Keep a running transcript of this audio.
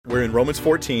We're in Romans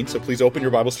 14, so please open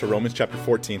your Bibles to Romans chapter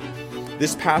 14.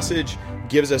 This passage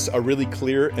gives us a really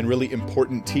clear and really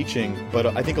important teaching, but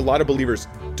I think a lot of believers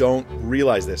don't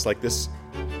realize this.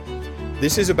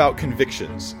 This is about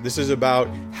convictions. This is about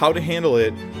how to handle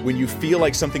it when you feel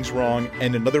like something's wrong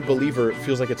and another believer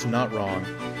feels like it's not wrong,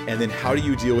 and then how do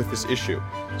you deal with this issue?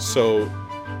 So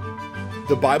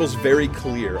the Bible's very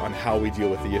clear on how we deal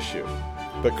with the issue,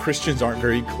 but Christians aren't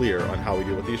very clear on how we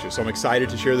deal with the issue. So I'm excited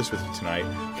to share this with you tonight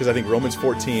because I think Romans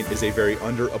 14 is a very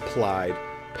underapplied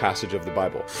passage of the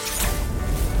Bible.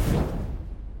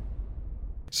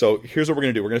 So here's what we're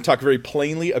going to do. We're going to talk very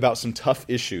plainly about some tough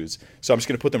issues. So I'm just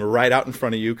going to put them right out in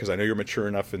front of you because I know you're mature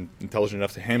enough and intelligent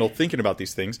enough to handle thinking about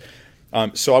these things.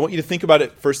 So I want you to think about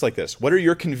it first like this. What are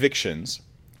your convictions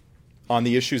on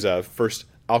the issues of, first,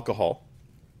 alcohol?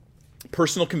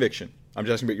 Personal conviction. I'm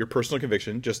just asking about your personal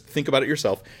conviction. Just think about it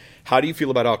yourself. How do you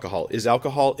feel about alcohol? Is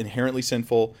alcohol inherently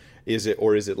sinful? Is it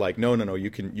like, no,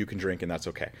 you can drink and that's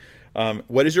okay?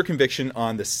 What is your conviction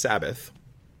on the Sabbath?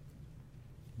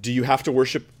 Do you have to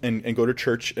worship and go to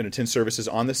church and attend services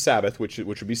on the Sabbath, which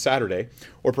would be Saturday?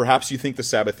 Or perhaps you think the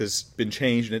Sabbath has been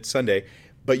changed and it's Sunday,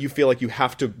 but you feel like you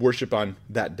have to worship on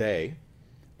that day?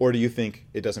 Or do you think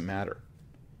it doesn't matter?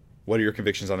 What are your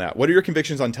convictions on that? What are your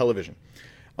convictions on television?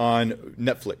 On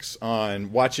Netflix,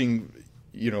 on watching,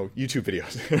 YouTube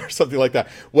videos or something like that.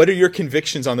 What are your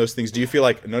convictions on those things? Do you feel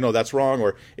like, no, that's wrong,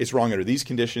 or it's wrong under these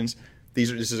conditions? This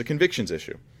is a convictions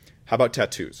issue. How about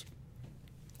tattoos?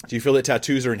 Do you feel that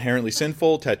tattoos are inherently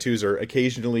sinful? Tattoos are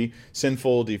occasionally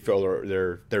sinful? Do you feel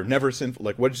they're never sinful?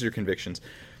 Like, what is your convictions?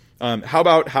 How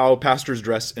about how pastors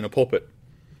dress in a pulpit?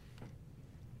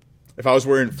 If I was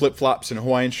wearing flip-flops and a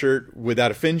Hawaiian shirt, would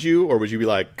that offend you? Or would you be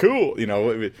like, cool?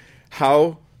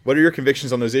 What are your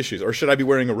convictions on those issues? Or should I be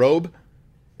wearing a robe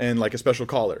and like a special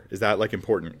collar? Is that like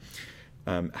important?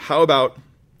 How about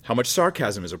how much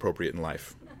sarcasm is appropriate in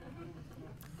life?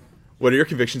 What are your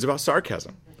convictions about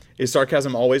sarcasm? Is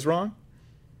sarcasm always wrong?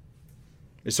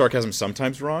 Is sarcasm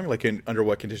sometimes wrong? Under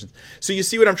what conditions? So you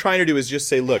see what I'm trying to do is just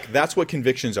say, look, that's what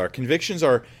convictions are. Convictions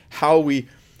are how we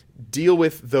deal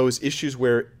with those issues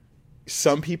where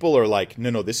some people are like,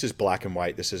 no, this is black and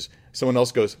white. Someone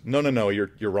else goes, no, you're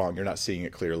wrong. You're not seeing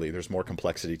it clearly. There's more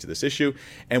complexity to this issue.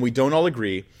 And we don't all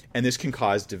agree. And this can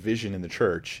cause division in the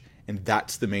church. And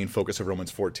that's the main focus of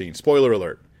Romans 14. Spoiler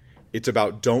alert. It's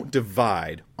about don't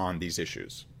divide on these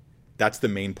issues. That's the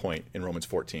main point in Romans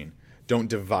 14. Don't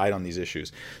divide on these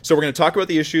issues. So we're going to talk about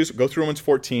the issues, go through Romans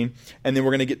 14, and then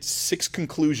we're going to get 6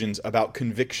 conclusions about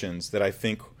convictions that I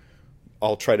think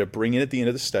I'll try to bring in at the end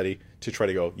of the study to try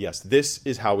to go, yes, this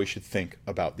is how we should think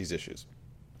about these issues.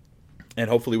 And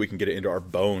hopefully we can get it into our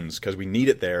bones because we need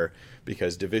it there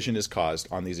because division is caused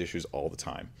on these issues all the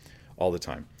time.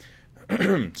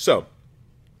 So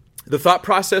the thought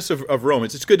process of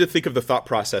Romans, it's good to think of the thought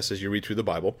process as you read through the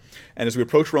Bible. And as we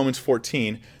approach Romans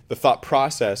 14, the thought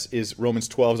process is Romans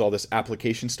 12 is all this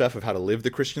application stuff of how to live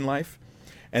the Christian life.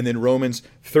 And then Romans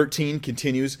 13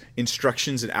 continues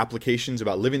instructions and applications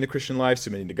about living the Christian life,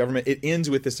 submitting to government. It ends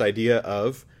with this idea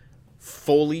of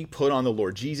fully put on the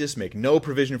Lord Jesus, make no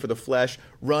provision for the flesh,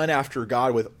 run after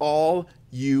God with all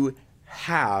you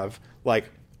have,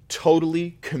 like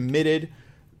totally committed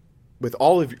with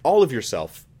all of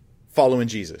yourself, following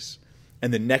Jesus.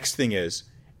 And the next thing is,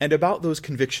 and about those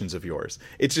convictions of yours.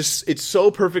 It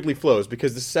so perfectly flows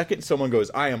because the second someone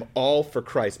goes, I am all for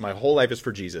Christ, my whole life is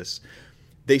for Jesus,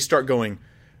 they start going,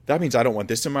 that means I don't want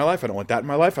this in my life, I don't want that in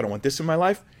my life, I don't want this in my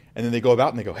life. And then they go about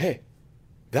and they go, hey,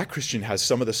 that Christian has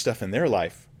some of the stuff in their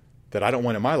life that I don't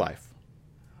want in my life.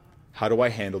 How do I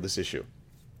handle this issue?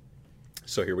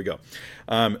 So here we go.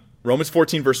 Romans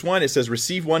 14 verse 1, it says,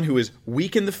 receive one who is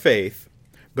weak in the faith,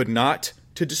 but not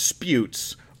to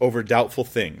disputes over doubtful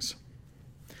things.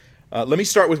 Let me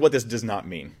start with what this does not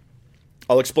mean.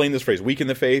 I'll explain this phrase, weak in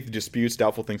the faith, disputes,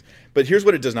 doubtful things. But here's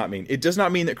what it does not mean. It does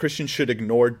not mean that Christians should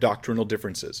ignore doctrinal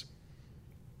differences.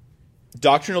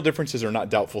 Doctrinal differences are not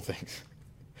doubtful things,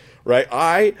 right?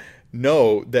 I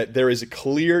know that there is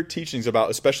clear teachings about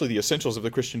especially the essentials of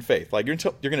the Christian faith. Like you're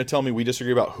going to tell me we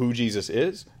disagree about who Jesus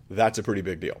is? That's a pretty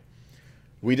big deal.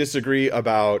 We disagree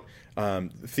about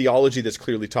theology that's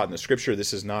clearly taught in the Scripture.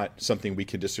 This is not something we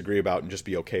can disagree about and just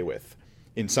be okay with.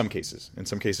 In some cases. In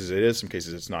some cases it is, some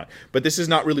cases it's not. But this is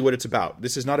not really what it's about.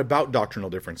 This is not about doctrinal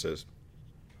differences.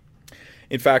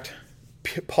 In fact,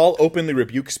 Paul openly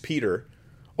rebukes Peter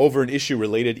over an issue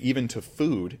related even to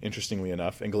food, interestingly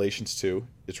enough. In Galatians 2,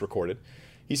 it's recorded.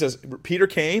 He says, Peter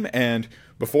came, and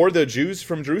before the Jews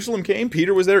from Jerusalem came,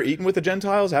 Peter was there eating with the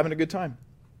Gentiles, having a good time.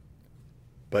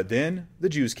 But then the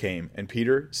Jews came, and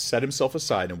Peter set himself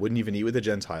aside and wouldn't even eat with the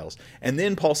Gentiles. And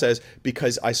then Paul says,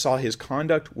 because I saw his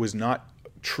conduct was not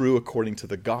true according to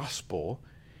the gospel,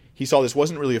 he saw this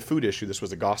wasn't really a food issue, this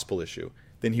was a gospel issue.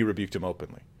 Then he rebuked him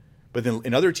openly. But then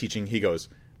in other teaching, he goes,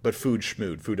 but food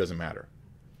doesn't matter.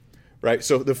 Right?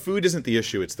 So the food isn't the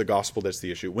issue, it's the gospel that's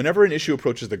the issue. Whenever an issue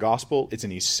approaches the gospel, it's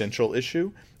an essential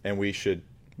issue, and we should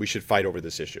fight over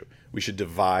this issue. We should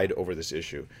divide over this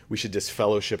issue. We should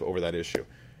disfellowship over that issue.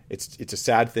 It's a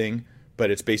sad thing,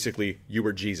 but it's basically you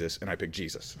were Jesus and I picked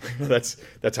Jesus. That's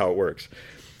how it works.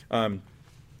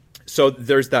 So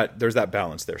there's that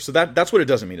balance there. So that's what it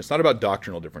doesn't mean. It's not about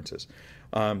doctrinal differences.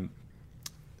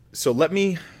 So let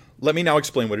me now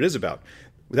explain what it is about.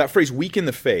 That phrase "weak in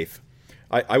the faith,"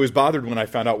 I was bothered when I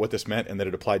found out what this meant and that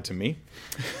it applied to me.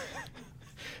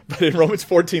 But in Romans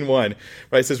 14:1,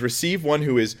 right, it says, "Receive one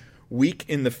who is weak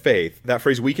in the faith." That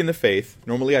phrase, "weak in the faith,"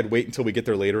 normally I'd wait until we get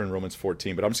there later in Romans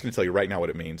 14, but I'm just going to tell you right now what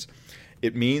it means.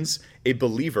 It means a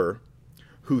believer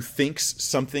who thinks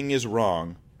something is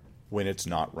wrong when it's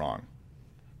not wrong.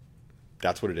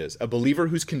 That's what it is. A believer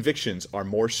whose convictions are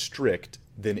more strict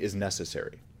than is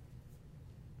necessary.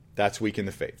 That's weak in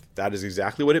the faith. That is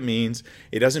exactly what it means.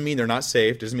 It doesn't mean they're not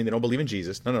saved. It doesn't mean they don't believe in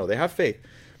Jesus. No, they have faith.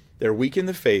 They're weak in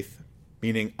the faith,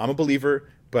 meaning I'm a believer,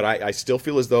 but I still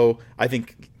feel as though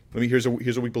here's a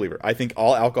weak believer. I think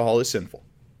all alcohol is sinful.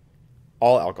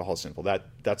 All alcohol is sinful.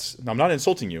 I'm not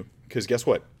insulting you, because guess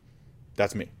what?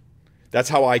 That's me. That's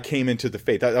how I came into the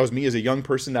faith. That was me as a young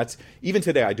person. Even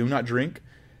today, I do not drink,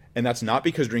 and that's not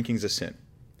because drinking is a sin.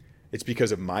 It's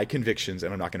because of my convictions,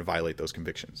 and I'm not going to violate those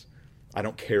convictions. I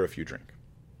don't care if you drink.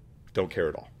 Don't care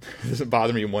at all. It doesn't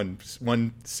bother me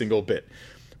one single bit.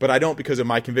 But I don't because of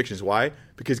my convictions. Why?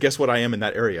 Because guess what I am in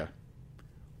that area?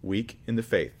 Weak in the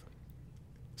faith.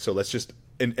 So let's just,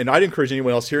 and I'd encourage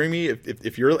anyone else hearing me,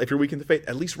 if you're weak in the faith,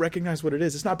 at least recognize what it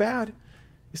is. It's not bad.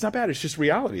 It's not bad. It's just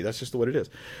reality. That's just what it is.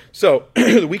 So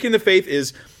the weak in the faith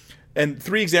is, and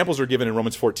 3 examples are given in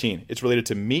Romans 14. It's related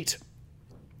to meat,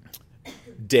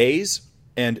 days,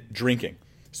 and drinking.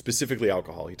 Specifically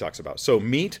alcohol he talks about. So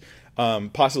meat,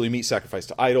 possibly meat sacrificed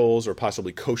to idols, or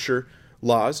possibly kosher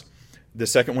laws. The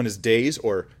second one is days,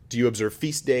 or do you observe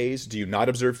feast days? Do you not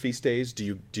observe feast days?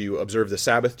 Do you observe the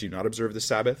Sabbath? Do you not observe the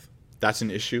Sabbath? That's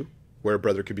an issue where a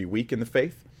brother could be weak in the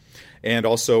faith. And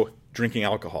also drinking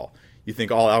alcohol. You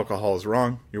think all alcohol is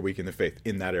wrong, you're weak in the faith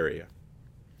in that area.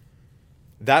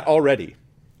 That already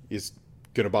is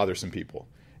going to bother some people.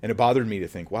 And it bothered me to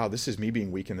think, wow, this is me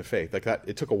being weak in the faith. Like that,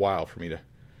 it took a while for me to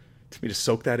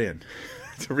soak that in,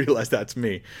 to realize that's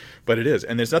me. But it is.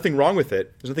 And there's nothing wrong with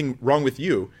it. There's nothing wrong with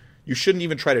you. You shouldn't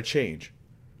even try to change.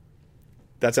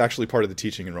 That's actually part of the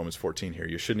teaching in Romans 14 here.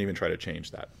 You shouldn't even try to change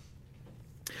that.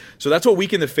 So that's what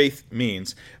weak in the faith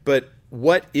means. But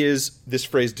what is this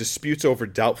phrase, disputes over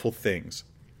doubtful things?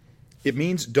 It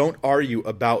means don't argue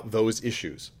about those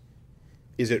issues.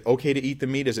 Is it okay to eat the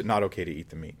meat? Is it not okay to eat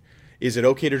the meat? Is it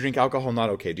okay to drink alcohol? Not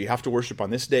okay. Do you have to worship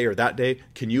on this day or that day?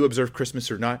 Can you observe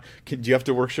Christmas or not? Do you have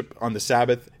to worship on the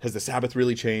Sabbath? Has the Sabbath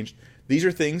really changed? These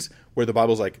are things where the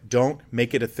Bible's like, don't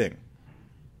make it a thing.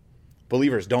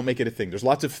 Believers, don't make it a thing. There's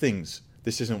lots of things.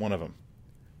 This isn't one of them.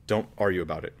 Don't argue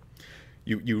about it.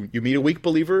 You meet a weak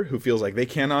believer who feels like they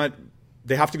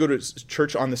have to go to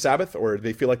church on the Sabbath, or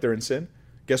they feel like they're in sin.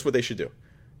 Guess what they should do?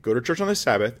 Go to church on the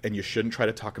Sabbath, and you shouldn't try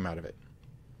to talk them out of it.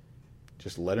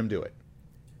 Just let them do it.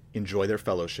 Enjoy their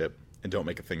fellowship, and don't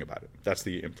make a thing about it. That's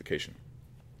the implication.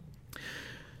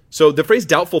 So the phrase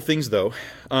doubtful things, though,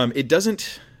 I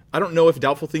don't know if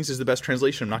doubtful things is the best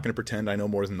translation. I'm not going to pretend I know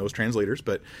more than those translators,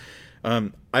 but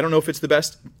I don't know if it's the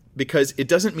best, because it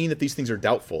doesn't mean that these things are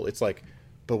doubtful. It's like,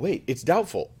 but wait, it's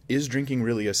doubtful. Is drinking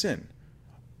really a sin?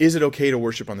 Is it okay to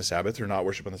worship on the Sabbath or not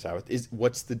worship on the Sabbath?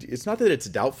 It's not that it's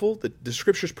doubtful. The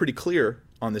Scripture's pretty clear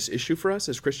on this issue for us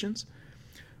as Christians.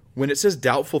 When it says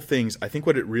doubtful things, I think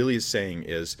what it really is saying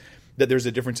is that there's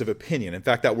a difference of opinion. In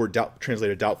fact, that word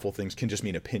translated doubtful things can just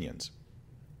mean opinions.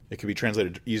 It can be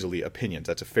translated easily opinions.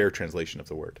 That's a fair translation of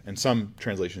the word. And some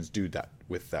translations do that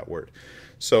with that word.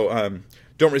 So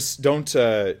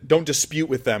don't dispute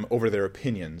with them over their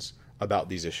opinions about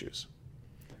these issues.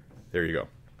 There you go.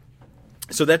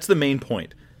 So that's the main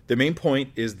point. The main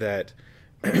point is that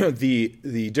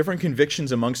the different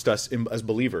convictions amongst us as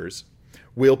believers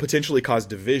will potentially cause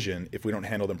division if we don't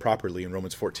handle them properly, and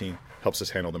Romans 14 helps us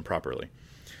handle them properly.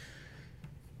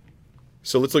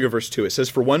 So let's look at verse 2. It says,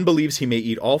 "For one believes he may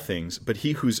eat all things, but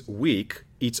he who's weak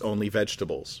eats only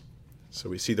vegetables." So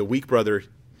we see the weak brother,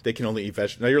 they can only eat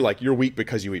vegetables. Now you're like, you're weak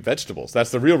because you eat vegetables.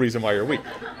 That's the real reason why you're weak.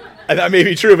 And that may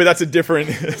be true, but that's a different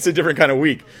kind of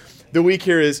weak. The weak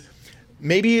here is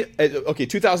Maybe, okay,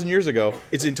 2,000 years ago,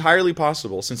 it's entirely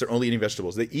possible, since they're only eating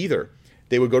vegetables, that either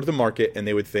they would go to the market and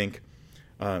they would think,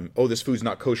 oh, this food's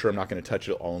not kosher, I'm not going to touch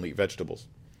it, I'll only eat vegetables.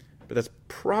 But that's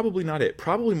probably not it.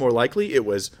 Probably more likely it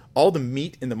was all the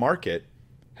meat in the market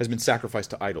has been sacrificed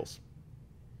to idols.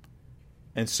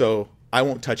 And so I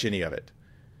won't touch any of it.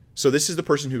 So this is the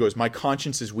person who goes, my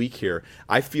conscience is weak here.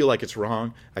 I feel like it's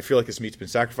wrong. I feel like this meat's been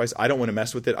sacrificed. I don't want to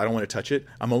mess with it. I don't want to touch it.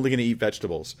 I'm only going to eat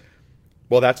vegetables.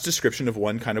 Well, that's description of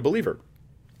one kind of believer.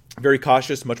 Very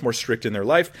cautious, much more strict in their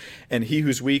life. And he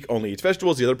who's weak only eats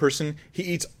vegetables. The other person, he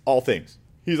eats all things.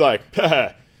 He's like,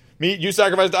 meat you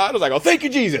sacrificed to idols? I go, thank you,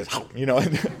 Jesus. You know,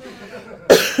 and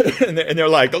they're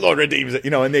like, the Lord redeems it.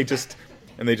 You know, and they just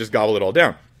gobble it all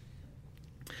down.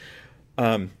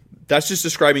 That's just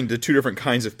describing the two different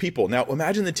kinds of people. Now,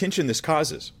 imagine the tension this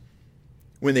causes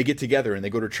when they get together and they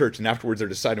go to church and afterwards they're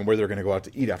deciding where they're going to go out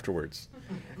to eat afterwards.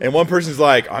 And one person's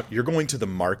like, you're going to the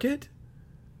market?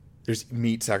 There's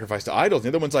meat sacrificed to idols.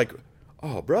 And the other one's like,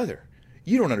 oh, brother,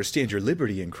 you don't understand your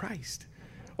liberty in Christ.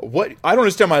 What? I don't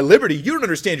understand my liberty. You don't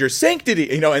understand your sanctity.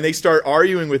 You know, and they start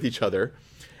arguing with each other.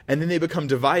 And then they become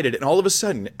divided. And all of a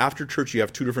sudden, after church, you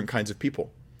have two different kinds of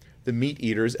people. The meat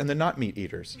eaters and the not meat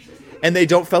eaters. And they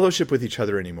don't fellowship with each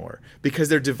other anymore because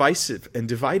they're divisive and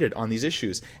divided on these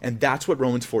issues. And that's what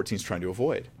Romans 14 is trying to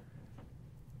avoid.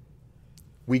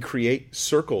 We create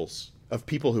circles of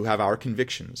people who have our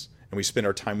convictions and we spend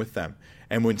our time with them.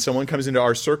 And when someone comes into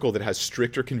our circle that has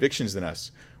stricter convictions than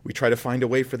us, we try to find a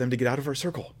way for them to get out of our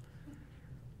circle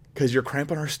because you're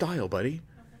cramping our style, buddy.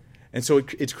 And so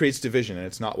it creates division and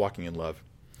it's not walking in love.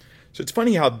 So it's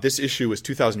funny how this issue was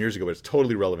 2,000 years ago, but it's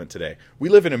totally relevant today. We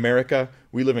live in America,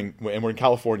 and we're in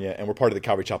California, and we're part of the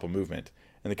Calvary Chapel movement.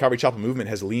 And the Calvary Chapel movement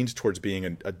has leaned towards being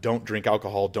a don't drink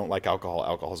alcohol, don't like alcohol,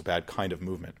 alcohol's bad kind of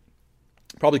movement.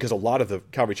 Probably because a lot of the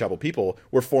Calvary Chapel people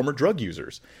were former drug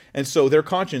users. And so their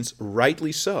conscience,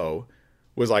 rightly so,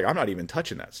 was like, I'm not even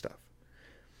touching that stuff.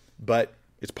 But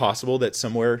it's possible that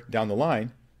somewhere down the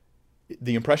line,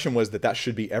 the impression was that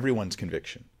should be everyone's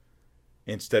conviction.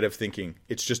 Instead of thinking,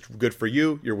 it's just good for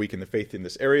you, you're weak in the faith in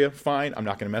this area, fine, I'm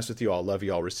not going to mess with you, I'll love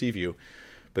you, I'll receive you,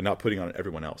 but not putting on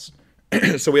everyone else.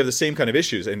 So we have the same kind of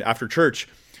issues. And after church,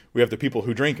 we have the people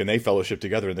who drink and they fellowship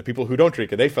together, and the people who don't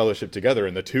drink and they fellowship together,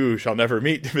 and the two shall never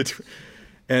meet.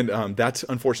 And that's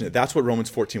unfortunate. That's what Romans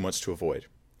 14 wants to avoid,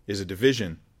 is a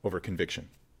division over conviction.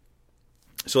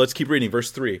 So let's keep reading.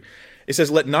 Verse 3. It says,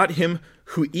 let not him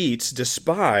who eats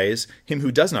despise him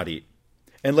who does not eat.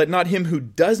 And let not him who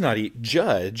does not eat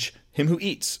judge him who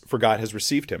eats, for God has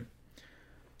received him.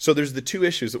 So there's the two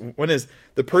issues. One is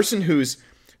the person who's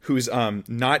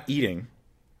not eating,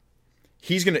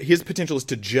 his potential is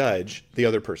to judge the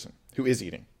other person who is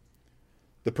eating.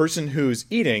 The person who's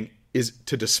eating is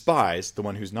to despise the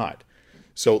one who's not.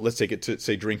 So let's take it to,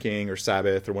 say, drinking or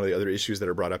Sabbath or one of the other issues that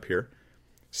are brought up here.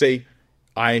 Say,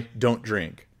 I don't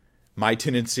drink. My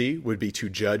tendency would be to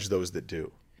judge those that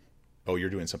do. Oh, you're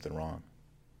doing something wrong.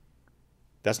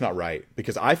 That's not right,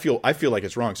 because I feel like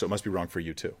it's wrong, so it must be wrong for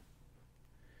you too.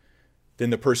 Then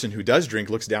the person who does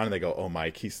drink looks down and they go, oh,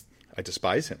 Mike, I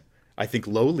despise him. I think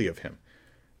lowly of him.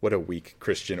 What a weak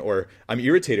Christian. Or I'm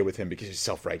irritated with him because he's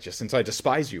self-righteous, and so I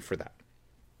despise you for that.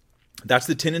 That's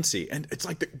the tendency. And it's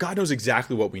like God knows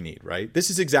exactly what we need, right? This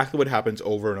is exactly what happens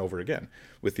over and over again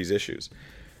with these issues.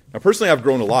 Now, personally, I've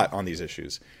grown a lot on these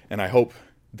issues, and I hope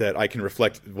that I can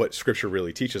reflect what Scripture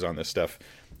really teaches on this stuff.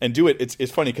 And do it.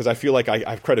 It's funny because I feel like I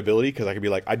have credibility because I can be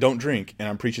like, I don't drink, and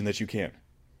I'm preaching that you can.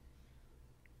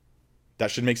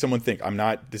 That should make someone think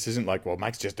this isn't like, well,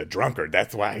 Mike's just a drunkard.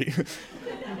 That's why.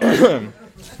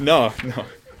 No.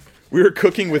 We were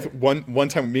cooking with one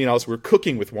time, me and Alice, we were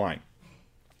cooking with wine.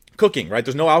 Cooking, right?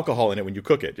 There's no alcohol in it when you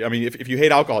cook it. I mean, if you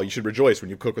hate alcohol, you should rejoice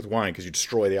when you cook with wine because you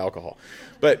destroy the alcohol.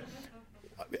 But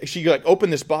she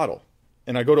opened this bottle,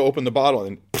 and I go to open the bottle,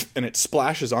 and it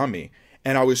splashes on me.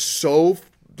 And I was so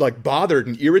bothered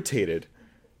and irritated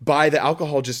by the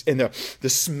alcohol and the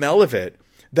smell of it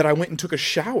that I went and took a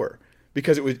shower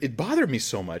because it bothered me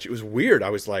so much. It was weird.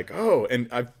 I was like, oh, and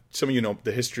some of you know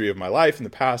the history of my life in the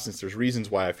past, and there's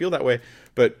reasons why I feel that way.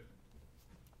 But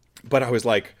I was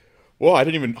like, well,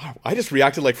 I just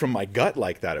reacted from my gut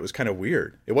like that. It was kind of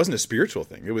weird. It wasn't a spiritual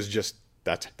thing. It was just,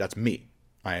 that's me.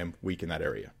 I am weak in that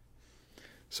area.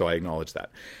 So I acknowledge that.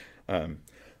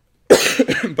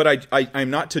 But I'm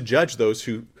not to judge those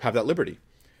who have that liberty.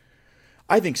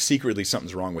 I think secretly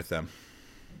something's wrong with them.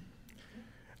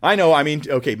 I know,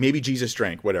 okay, maybe Jesus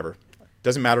drank, whatever.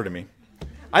 Doesn't matter to me.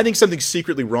 I think something's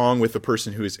secretly wrong with the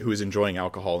person who is enjoying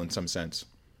alcohol in some sense.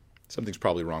 Something's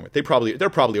probably wrong with. They're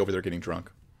probably over there getting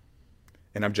drunk.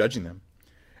 And I'm judging them.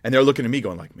 And they're looking at me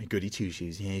going like, "My goody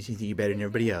two-shoes, yeah, you think you're better than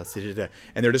everybody else." Da, da, da.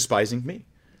 And they're despising me.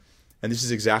 And this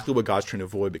is exactly what God's trying to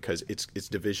avoid, because it's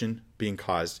division being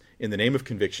caused in the name of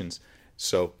convictions.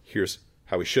 So here's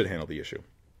how we should handle the issue.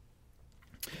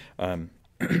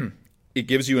 It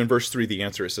gives you in verse 3 the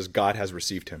answer. It says, God has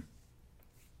received him.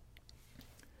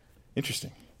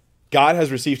 Interesting. God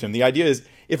has received him. The idea is,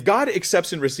 if God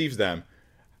accepts and receives them,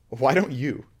 why don't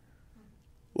you?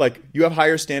 Like, you have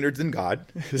higher standards than God.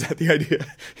 Is that the idea?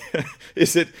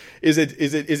 Is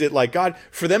it like, God,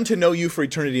 for them to know you for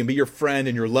eternity and be your friend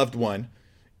and your loved one,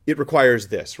 it requires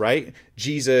this, right?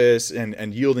 Jesus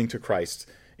and yielding to Christ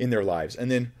in their lives. And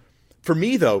then for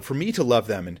me to love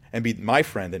them and be my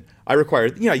friend, and I require,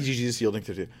 Jesus yielding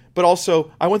to it. But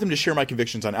also, I want them to share my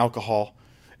convictions on alcohol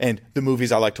and the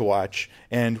movies I like to watch,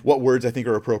 and what words I think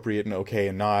are appropriate and okay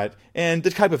and not, and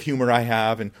the type of humor I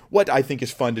have, and what I think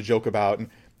is fun to joke about.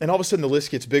 And all of a sudden the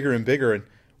list gets bigger and bigger, and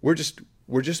we're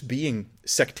just being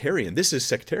sectarian. This is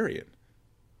sectarian.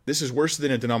 This is worse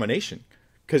than a denomination,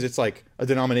 because it's like a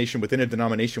denomination within a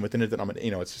denomination within a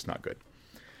denomination. It's just not good.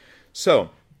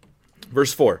 So,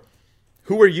 verse 4,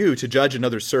 who are you to judge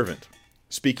another's servant?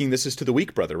 Speaking, this is to the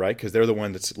weak brother, right? Because they're the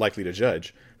one that's likely to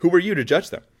judge. Who are you to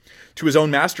judge them? To his own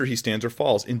master he stands or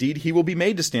falls. Indeed, he will be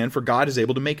made to stand, for God is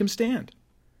able to make him stand.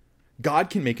 God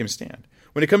can make him stand.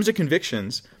 When it comes to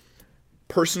convictions,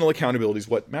 personal accountability is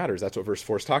what matters. That's what verse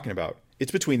 4 is talking about.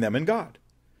 It's between them and God.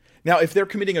 Now, if they're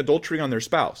committing adultery on their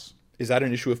spouse, is that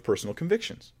an issue of personal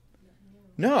convictions?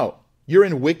 No. You're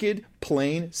in wicked,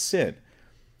 plain sin.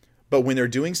 But when they're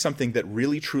doing something that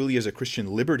really, truly is a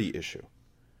Christian liberty issue,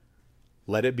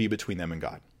 let it be between them and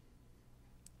God.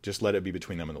 Just let it be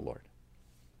between them and the Lord.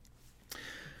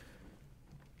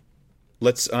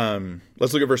 Let's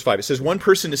look at verse 5. It says, one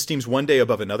person esteems one day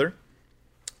above another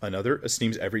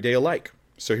esteems every day alike.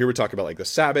 So here we're talking about like the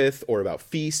Sabbath, or about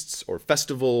feasts or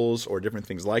festivals or different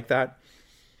things like that.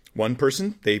 One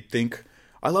person, they think,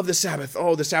 I love the Sabbath.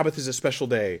 Oh, the Sabbath is a special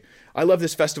day. I love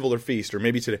this festival or feast, or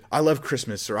maybe today, I love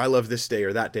Christmas, or I love this day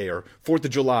or that day, or 4th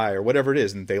of July, or whatever it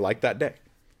is, and they like that day.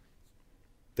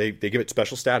 They give it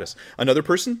special status. Another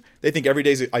person, they think every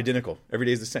day is identical. Every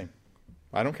day is the same.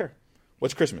 I don't care.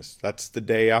 What's Christmas? That's the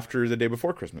day after the day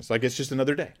before Christmas. Like, it's just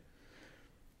another day.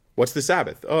 What's the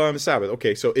Sabbath? Oh, I'm a Sabbath.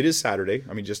 Okay, so it is Saturday.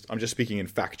 I'm just speaking in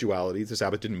factuality. The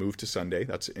Sabbath didn't move to Sunday.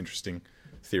 That's an interesting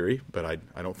theory, but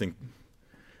I don't think...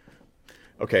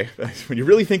 Okay, when you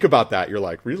really think about that, you're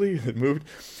like, really? It moved?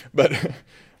 But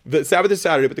the Sabbath is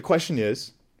Saturday, but the question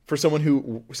is, for someone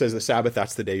who says the Sabbath,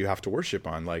 that's the day you have to worship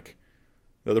on, like,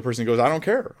 the other person goes, I don't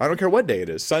care. I don't care what day it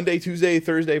is. Sunday, Tuesday,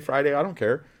 Thursday, Friday, I don't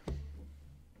care.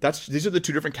 These are the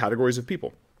two different categories of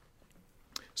people.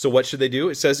 So what should they do?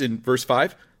 It says in verse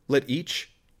 5, let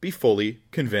each be fully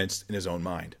convinced in his own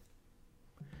mind.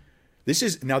 This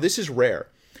is rare,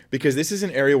 because this is an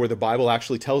area where the Bible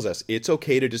actually tells us it's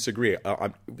okay to disagree.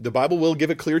 The Bible will give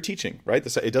a clear teaching, right?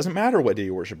 It doesn't matter what day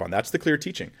you worship on. That's the clear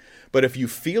teaching. But if you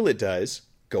feel it does,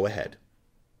 go ahead.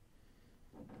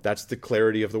 That's the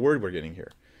clarity of the word we're getting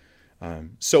here.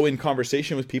 So in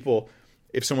conversation with people,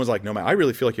 if someone's like, no, man, I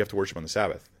really feel like you have to worship on the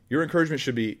Sabbath, your encouragement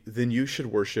should be, then you should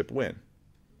worship when?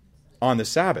 On the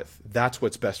Sabbath. That's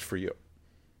what's best for you.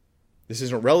 This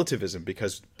isn't relativism,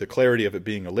 because the clarity of it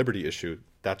being a liberty issue,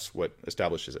 that's what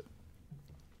establishes it.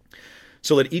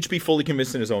 So let each be fully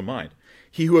convinced in his own mind.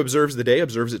 He who observes the day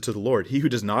observes it to the Lord. He who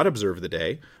does not observe the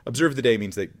day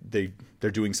means that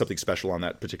they're doing something special on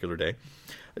that particular day.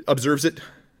 He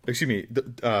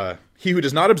who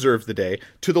does not observe the day,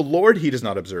 to the Lord he does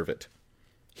not observe it.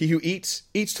 He who eats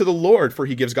to the Lord, for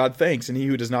he gives God thanks. And he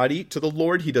who does not eat, to the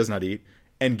Lord he does not eat,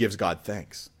 and gives God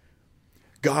thanks.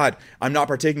 God, I'm not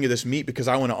partaking of this meat because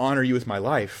I want to honor you with my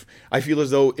life. I feel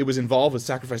as though it was involved with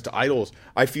sacrifice to idols.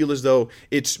 I feel as though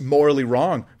it's morally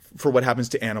wrong for what happens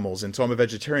to animals. And so I'm a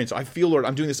vegetarian. So I feel, Lord,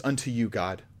 I'm doing this unto you,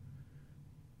 God.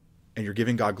 And you're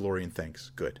giving God glory and thanks.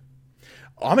 Good.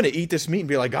 I'm going to eat this meat and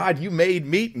be like, God, you made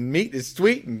meat, and meat is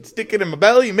sweet, and stick it in my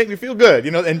belly and make me feel good.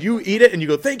 And you eat it and you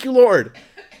go, thank you, Lord.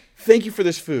 Thank you for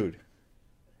this food.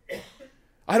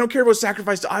 I don't care about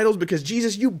sacrifice to idols, because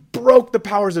Jesus, you broke the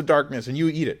powers of darkness and you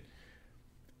eat it.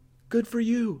 Good for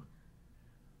you.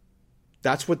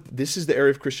 This is the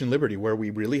area of Christian liberty where we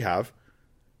really have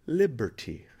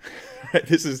liberty.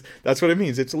 That's what it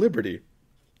means. It's liberty.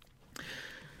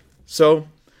 So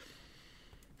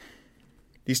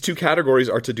these two categories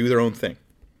are to do their own thing.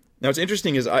 Now, what's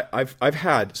interesting is I've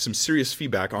had some serious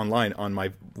feedback online on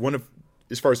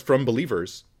as far as from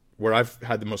believers. Where I've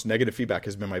had the most negative feedback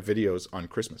has been my videos on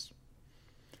Christmas.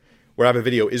 Where I have a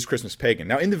video, is Christmas pagan?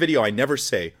 Now, in the video, I never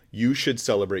say, you should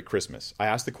celebrate Christmas. I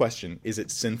ask the question, is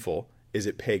it sinful? Is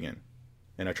it pagan?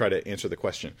 and I try to answer the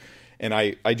question. And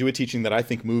I do a teaching that I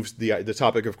think moves the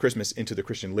topic of Christmas into the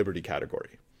Christian liberty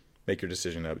category. Make your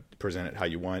decision, present it how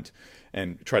you want,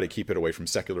 and try to keep it away from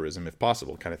secularism if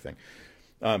possible, kind of thing.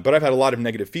 But I've had a lot of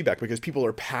negative feedback because people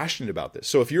are passionate about this.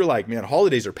 So if you're like, man,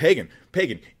 holidays are pagan,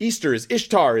 Easter is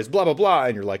Ishtar, is blah, blah, blah,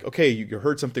 and you're like, okay, you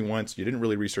heard something once, you didn't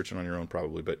really research it on your own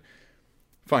probably, but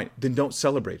fine, then don't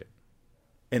celebrate it.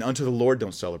 And unto the Lord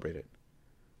don't celebrate it.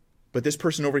 But this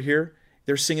person over here,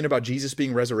 they're singing about Jesus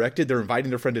being resurrected. They're inviting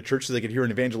their friend to church so they could hear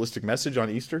an evangelistic message on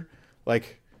Easter.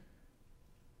 Like,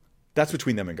 that's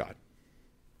between them and God.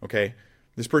 Okay?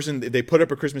 This person, they put up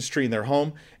a Christmas tree in their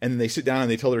home, and then they sit down and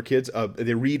they tell their kids,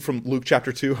 they read from Luke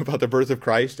chapter 2 about the birth of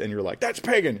Christ, and you're like, that's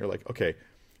pagan. You're like, okay,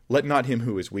 let not him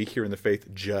who is weak here in the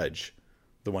faith judge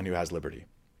the one who has liberty.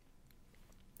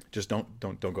 Just don't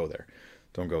go there.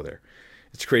 Don't go there.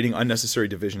 It's creating unnecessary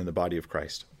division in the body of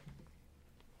Christ.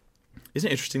 Isn't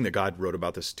it interesting that God wrote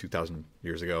about this 2,000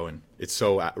 years ago, and it's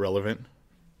so relevant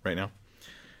right now?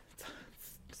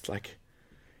 It's like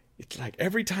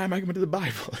every time I come into the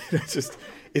Bible,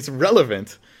 it's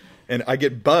relevant. And I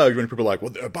get bugged when people are like,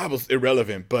 well, the Bible's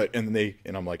irrelevant, and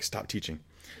I'm like, stop teaching,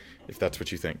 if that's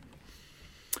what you think.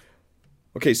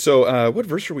 Okay, so what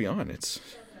verse are we on? It's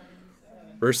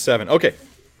verse 7. Okay,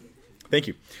 thank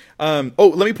you.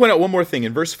 Let me point out one more thing.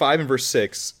 In verse 5 and verse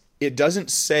 6, it doesn't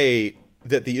say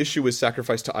that the issue was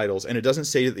sacrifice to idols, and it doesn't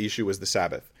say that the issue was the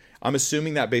Sabbath. I'm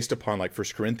assuming that based upon like 1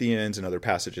 Corinthians and other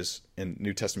passages in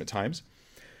New Testament times.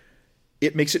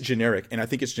 It makes it generic, and I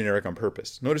think it's generic on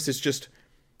purpose. Notice it's just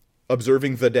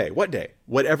observing the day. What day?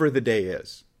 Whatever the day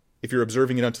is. If you're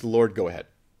observing it unto the Lord, go ahead.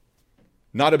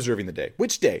 Not observing the day.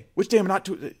 Which day? Which day I'm not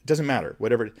to, it doesn't matter.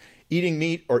 Whatever. Eating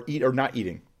meat or not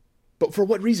eating. But for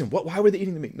what reason? Why were they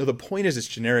eating the meat? No, the point is it's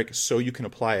generic so you can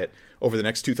apply it over the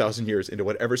next 2,000 years into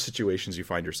whatever situations you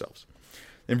find yourselves.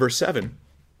 In verse 7,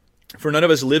 for none of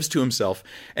us lives to himself,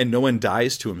 and no one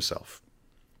dies to himself.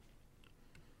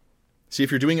 See,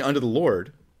 if you're doing it unto the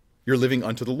Lord, you're living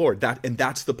unto the Lord. And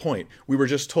that's the point. We were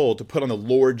just told to put on the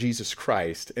Lord Jesus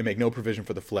Christ and make no provision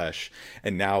for the flesh.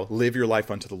 And now live your life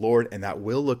unto the Lord, and that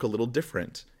will look a little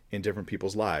different in different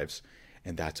people's lives.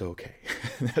 And that's okay.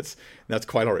 that's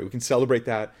quite all right. We can celebrate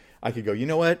that. I could go, you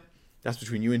know what? That's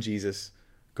between you and Jesus.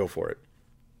 Go for it.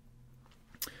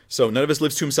 So none of us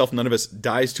lives to himself, none of us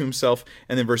dies to himself.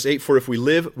 And then verse 8, for if we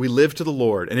live to the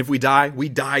Lord. And if we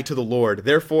die to the Lord.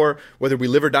 Therefore, whether we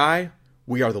live or die,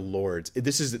 we are the Lord's.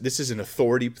 This is an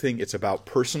authority thing. It's about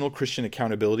personal Christian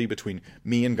accountability between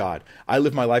me and God. I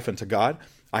live my life unto God.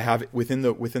 I have within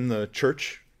the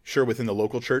church, sure, within the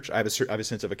local church, I have a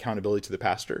sense of accountability to the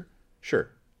pastor.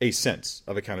 Sure, a sense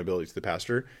of accountability to the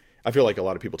pastor. I feel like a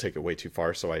lot of people take it way too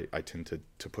far, so I tend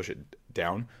to push it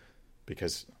down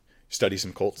because study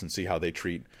some cults and see how they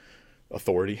treat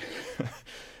authority.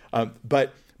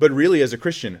 But really, as a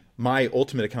Christian, my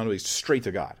ultimate accountability is straight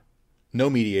to God.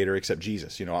 No mediator except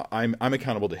Jesus. You know, I'm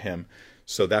accountable to him.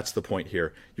 So that's the point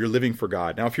here. You're living for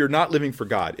God. Now, if you're not living for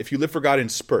God, if you live for God in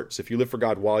spurts, if you live for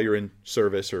God while you're in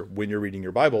service or when you're reading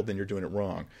your Bible, then you're doing it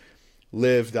wrong.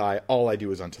 Live, die, all I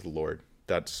do is unto the Lord.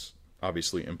 That's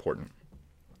obviously important.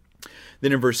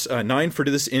 Then in verse 9, for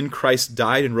to this end Christ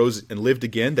died and rose and lived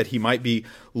again, that he might be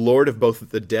Lord of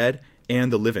both the dead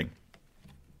and the living.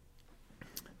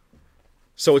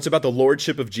 So it's about the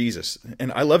lordship of Jesus.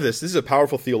 And I love this. This is a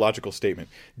powerful theological statement.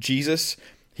 Jesus,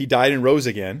 he died and rose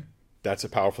again. That's a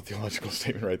powerful theological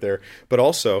statement right there. But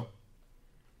also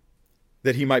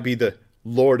that he might be the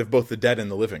Lord of both the dead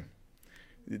and the living.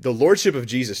 The lordship of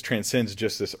Jesus transcends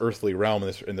just this earthly realm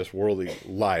in this worldly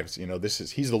lives. You know,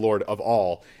 he's the Lord of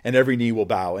all, and every knee will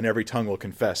bow and every tongue will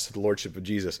confess to the lordship of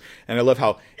Jesus. And I love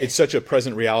how it's such a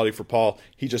present reality for Paul.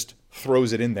 He just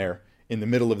throws it in there in the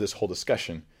middle of this whole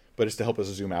discussion. But it's to help us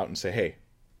zoom out and say, hey,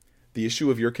 the issue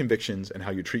of your convictions and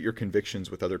how you treat your convictions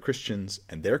with other Christians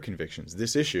and their convictions,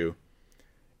 this issue,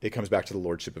 it comes back to the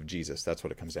lordship of Jesus. That's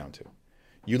what it comes down to.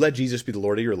 You let Jesus be the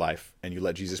Lord of your life, and you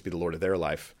let Jesus be the Lord of their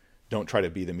life. Don't try to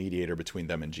be the mediator between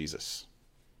them and Jesus.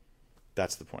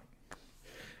 That's the point.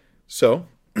 So,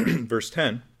 verse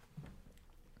 10,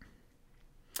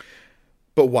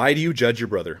 but why do you judge your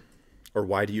brother? Or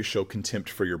why do you show contempt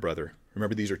for your brother?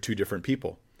 Remember, these are two different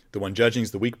people. The one judging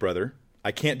is the weak brother.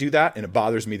 I can't do that, and it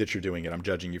bothers me that you're doing it. I'm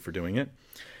judging you for doing it.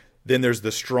 Then there's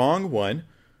the strong one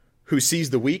who sees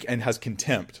the weak and has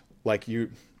contempt, like you're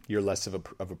less of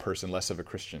a person, less of a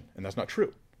Christian. And that's not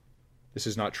true. This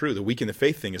is not true. The weak in the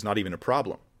faith thing is not even a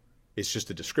problem. It's just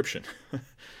a description.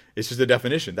 It's just a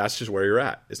definition. That's just where you're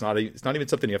at. It's not even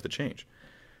something you have to change.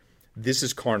 This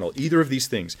is carnal. Either of these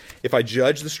things. If I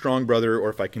judge the strong brother, or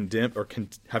if I condemn or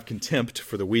have contempt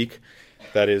for the weak,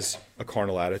 that is a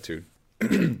carnal attitude.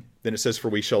 Then it says, for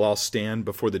we shall all stand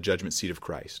before the judgment seat of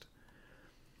Christ.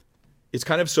 It's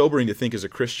kind of sobering to think as a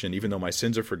Christian, even though my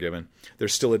sins are forgiven,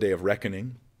 there's still a day of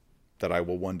reckoning that I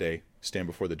will one day stand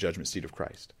before the judgment seat of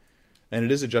Christ. And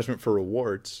it is a judgment for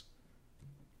rewards.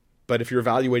 But if you're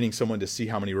evaluating someone to see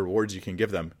how many rewards you can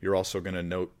give them, you're also going to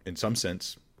note, in some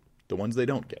sense, the ones they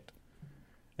don't get.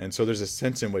 And so there's a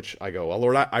sense in which I go, well,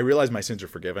 Lord, I realize my sins are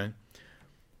forgiven,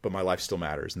 but my life still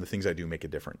matters, and the things I do make a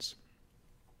difference.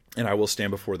 And I will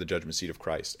stand before the judgment seat of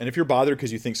Christ. And if you're bothered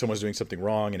because you think someone's doing something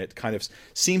wrong and it kind of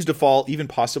seems to fall even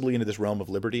possibly into this realm of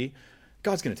liberty,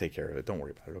 God's going to take care of it. Don't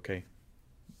worry about it, okay?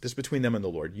 This is between them and the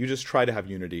Lord. You just try to have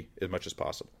unity as much as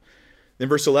possible. Then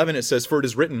verse 11, it says, for it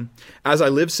is written, as I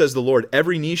live, says the Lord,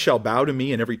 every knee shall bow to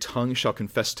me and every tongue shall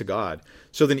confess to God.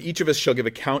 So then each of us shall give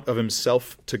account of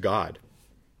himself to God.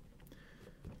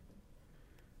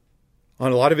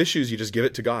 On a lot of issues, you just give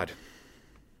it to God.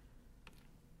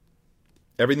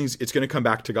 It's going to come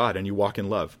back to God, and you walk in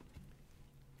love.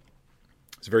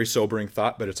 It's a very sobering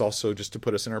thought, but it's also just to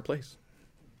put us in our place.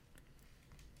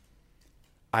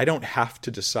 I don't have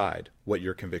to decide what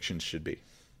your convictions should be.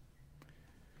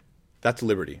 That's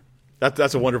liberty.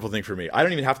 That's a wonderful thing for me. I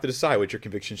don't even have to decide what your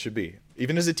convictions should be.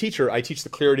 Even as a teacher, I teach the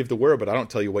clarity of the word, but I don't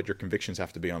tell you what your convictions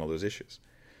have to be on all those issues.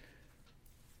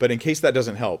 But in case that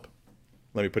doesn't help,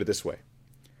 let me put it this way.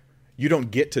 You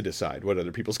don't get to decide what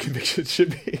other people's convictions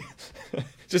should be.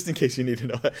 Just in case you need to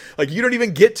know that. Like, you don't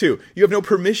even get to. You have no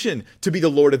permission to be the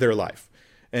Lord of their life.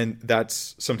 And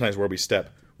that's sometimes where we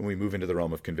step when we move into the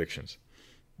realm of convictions.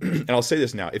 And I'll say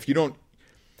this now. If you don't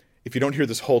hear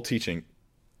this whole teaching,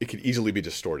 it could easily be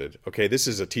distorted. Okay, this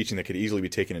is a teaching that could easily be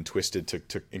taken and twisted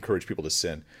to encourage people to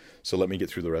sin. So let me get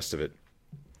through the rest of it.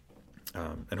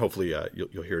 And hopefully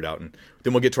you'll hear it out. And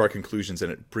then we'll get to our conclusions,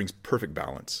 and it brings perfect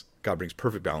balance. God brings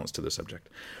perfect balance to the subject.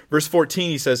 Verse 13,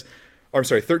 he says,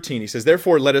 13, he says,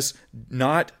 therefore let us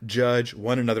not judge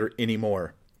one another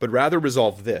anymore, but rather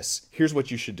resolve this. Here's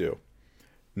what you should do.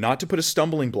 Not to put a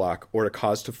stumbling block or a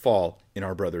cause to fall in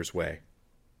our brother's way.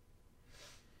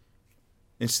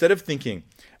 Instead of thinking,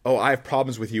 oh, I have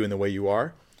problems with you in the way you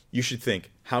are, you should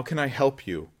think, how can I help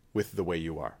you with the way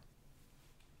you are?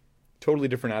 Totally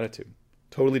different attitude.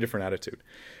 Totally different attitude.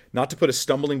 Not to put a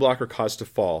stumbling block or cause to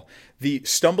fall. The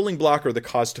stumbling block or the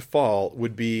cause to fall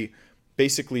would be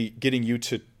basically getting you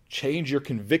to change your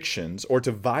convictions or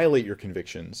to violate your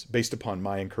convictions based upon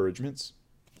my encouragements.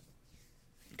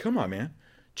 Come on, man.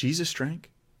 Jesus drank.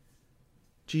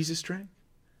 Jesus drank.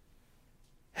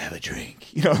 Have a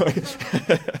drink. You know,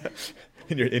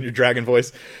 in your dragon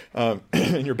voice,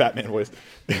 in your Batman voice.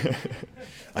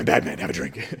 I'm Batman. Have a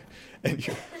drink.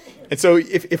 And so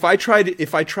if I tried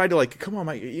to like, come on,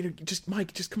 Mike,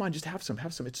 Mike, just come on, just have some.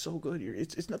 It's so good.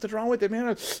 It's nothing wrong with it,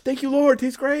 man. Thank you, Lord.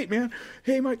 Tastes great, man.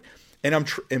 Hey, Mike.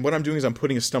 And what I'm doing is I'm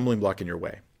putting a stumbling block in your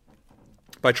way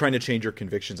by trying to change your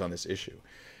convictions on this issue.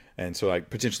 And so I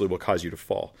potentially will cause you to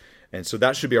fall. And so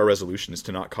that should be our resolution, is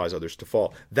to not cause others to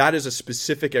fall. That is a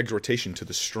specific exhortation to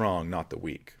the strong, not the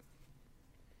weak.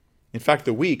 In fact,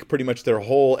 the weak, pretty much their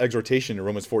whole exhortation in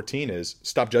Romans 14 is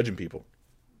stop judging people.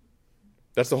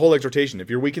 That's the whole exhortation. If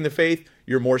you're weak in the faith,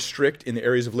 you're more strict in the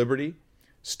areas of liberty,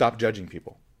 stop judging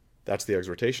people. That's the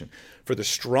exhortation. For the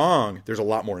strong, there's a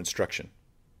lot more instruction.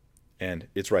 And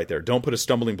it's right there. Don't put a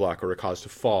stumbling block or a cause to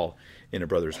fall in a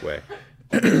brother's way.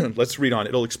 Let's read on.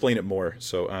 It'll explain it more.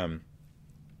 So,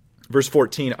 verse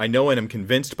 14, I know and am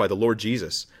convinced by the Lord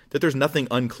Jesus that there's nothing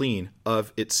unclean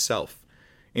of itself.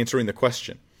 Answering the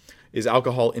question, is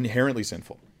alcohol inherently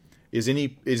sinful? Is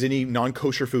any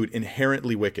non-kosher food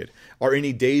inherently wicked? Are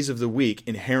any days of the week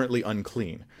inherently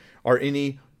unclean? Are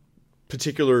any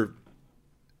particular,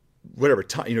 whatever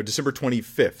time, December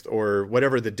 25th or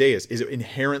whatever the day is it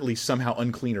inherently somehow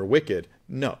unclean or wicked?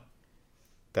 No.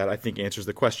 That, I think, answers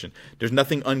the question. There's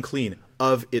nothing unclean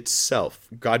of itself.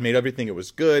 God made everything. It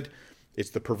was good.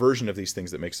 It's the perversion of these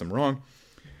things that makes them wrong.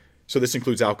 So this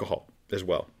includes alcohol as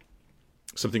well.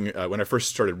 Something, when I first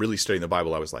started really studying the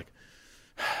Bible, I was like,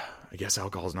 I guess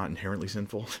alcohol is not inherently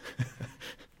sinful.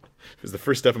 It was the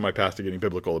first step in my path to getting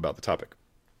biblical about the topic.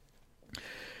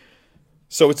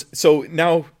 So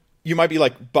now you might be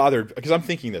like bothered, because I'm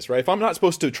thinking this, right? If I'm not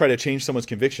supposed to try to change someone's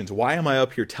convictions, why am I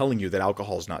up here telling you that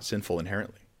alcohol is not sinful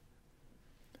inherently?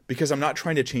 Because I'm not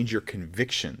trying to change your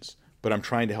convictions, but I'm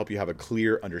trying to help you have a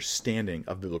clear understanding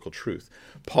of biblical truth.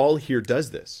 Paul here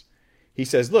does this. He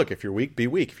says, look, if you're weak, be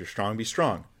weak. If you're strong, be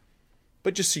strong.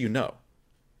 But just so you know,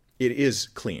 it is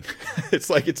clean.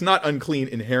 It's not unclean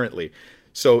inherently.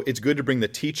 So it's good to bring the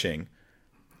teaching,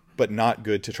 but not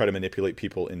good to try to manipulate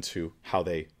people into how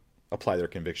they apply their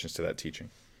convictions to that teaching.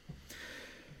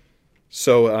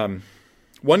 So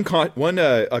one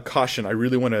caution I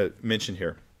really want to mention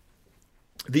here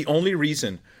The only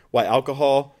reason why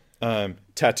alcohol,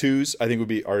 tattoos, I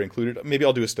think are included. Maybe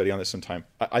I'll do a study on this sometime.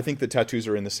 I think that tattoos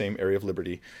are in the same area of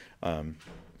liberty.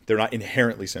 They're not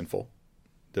inherently sinful.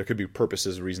 There could be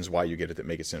purposes, reasons why you get it that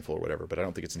make it sinful or whatever, but I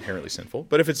don't think it's inherently sinful.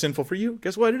 But if it's sinful for you,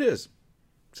 guess what? It is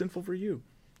sinful for you.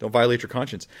 Don't violate your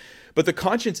conscience. But the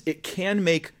conscience, it can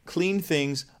make clean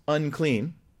things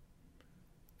unclean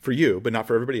for you, but not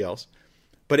for everybody else.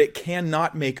 But it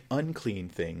cannot make unclean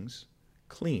things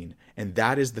clean. And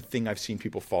that is the thing I've seen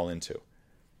people fall into.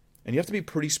 And you have to be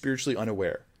pretty spiritually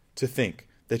unaware to think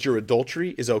that your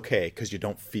adultery is okay because you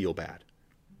don't feel bad.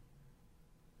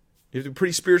 You have to be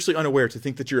pretty spiritually unaware to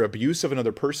think that your abuse of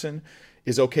another person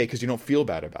is okay because you don't feel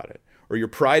bad about it. Or your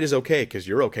pride is okay because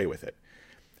you're okay with it.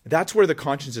 That's where the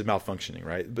conscience is malfunctioning,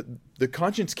 right? But the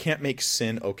conscience can't make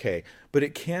sin okay, but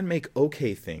it can make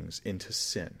okay things into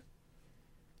sin.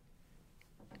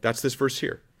 That's this verse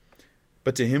here.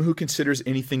 But to him who considers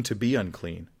anything to be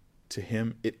unclean, to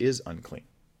him it is unclean.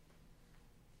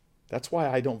 That's why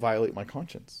I don't violate my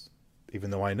conscience,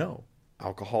 even though I know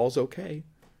alcohol's okay.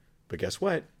 But guess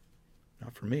what?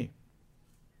 Not for me.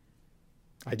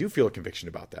 I do feel a conviction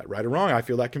about that. Right or wrong, I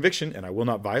feel that conviction, and I will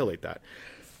not violate that.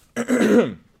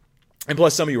 And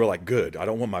plus, some of you are like, good. I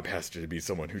don't want my pastor to be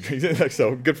someone who drinks it.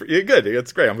 So good for you. Good.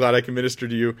 It's great. I'm glad I can minister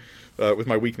to you with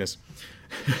my weakness.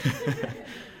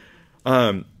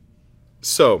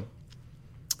 So,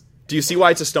 do you see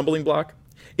why it's a stumbling block?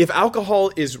 If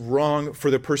alcohol is wrong for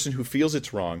the person who feels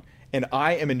it's wrong, and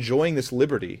I am enjoying this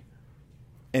liberty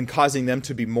and causing them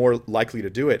to be more likely to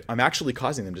do it, I'm actually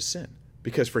causing them to sin.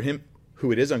 Because for him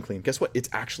who it is unclean, guess what? It's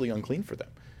actually unclean for them.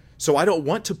 So I don't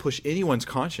want to push anyone's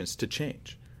conscience to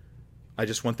change. I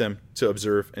just want them to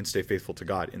observe and stay faithful to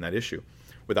God in that issue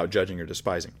without judging or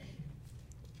despising.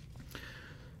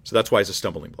 So that's why it's a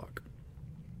stumbling block.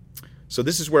 So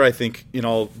this is where I think, in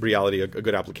all reality, a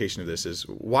good application of this is,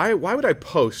 why would I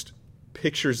post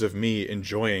pictures of me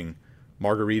enjoying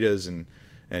margaritas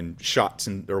and shots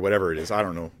or whatever it is? I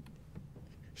don't know.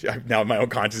 Now my own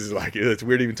conscience is like, it's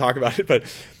weird to even talk about it, but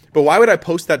why would I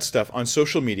post that stuff on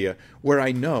social media where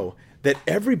I know that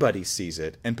everybody sees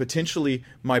it, and potentially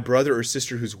my brother or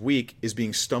sister who's weak is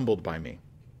being stumbled by me?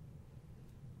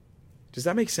 Does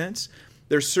that make sense?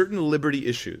 There's certain liberty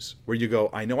issues where you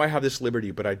go, I know I have this liberty,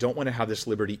 but I don't want to have this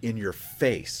liberty in your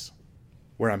face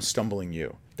where I'm stumbling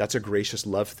you. That's a gracious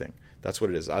love thing. That's what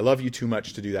it is. I love you too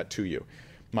much to do that to you.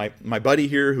 My buddy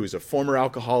here, who's a former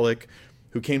alcoholic,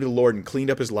 who came to the Lord and cleaned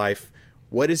up his life,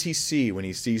 what does he see when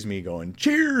he sees me going,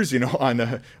 cheers, on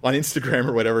Instagram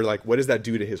or whatever? Like, what does that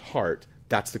do to his heart?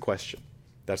 That's the question.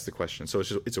 That's the question. So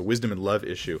it's a wisdom and love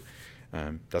issue.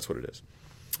 That's what it is.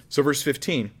 So verse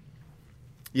 15,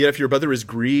 yet if your brother is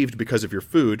grieved because of your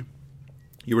food,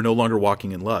 you are no longer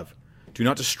walking in love. Do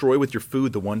not destroy with your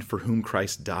food the one for whom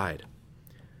Christ died.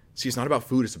 See, it's not about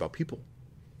food, it's about people.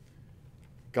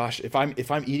 Gosh, if I'm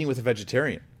eating with a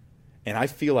vegetarian and I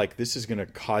feel like this is going to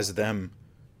cause them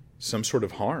some sort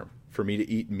of harm for me to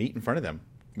eat meat in front of them,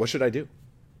 what should I do?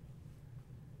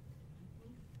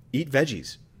 Eat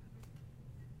veggies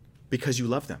because you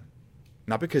love them.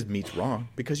 Not because meat's wrong,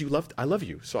 because I love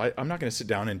you. So I'm not going to sit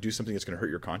down and do something that's going to hurt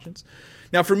your conscience.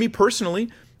 Now, for me personally,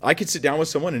 I could sit down with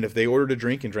someone, and if they ordered a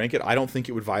drink and drank it, I don't think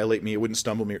it would violate me. It wouldn't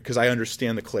stumble me, because I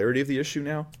understand the clarity of the issue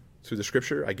now through the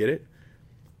scripture. I get it.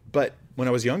 But when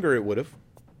I was younger, it would have.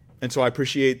 And so I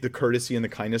appreciate the courtesy and the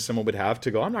kindness someone would have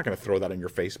to go, I'm not going to throw that in your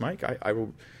face, Mike.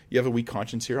 You have a weak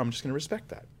conscience here. I'm just going to respect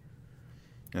that.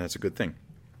 And that's a good thing.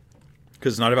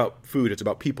 Because it's not about food. It's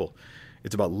about people.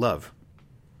 It's about love.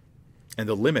 And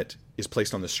the limit is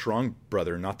placed on the strong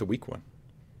brother, not the weak one.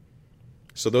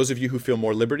 So those of you who feel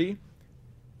more liberty,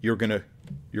 you're going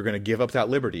to give up that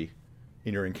liberty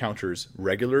in your encounters,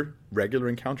 regular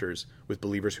encounters with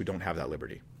believers who don't have that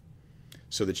liberty,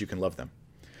 so that you can love them.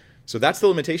 So that's the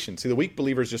limitation. See, the weak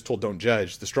believer is just told don't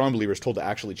judge. The strong believer is told to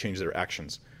actually change their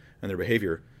actions and their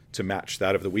behavior to match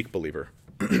that of the weak believer.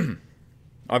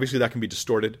 Obviously, that can be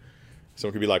distorted.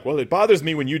 Someone could be like, well, it bothers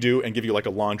me when you do, and give you like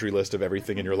a laundry list of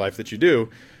everything in your life that you do.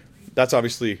 That's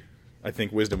obviously, I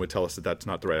think wisdom would tell us that that's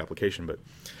not the right application. But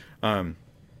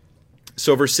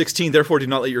so verse 16, therefore do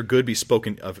not let your good be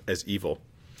spoken of as evil.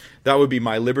 That would be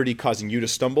my liberty causing you to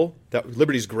stumble. That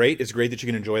liberty is great. It's great that you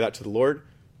can enjoy that to the Lord,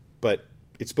 but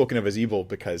it's spoken of as evil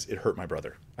because it hurt my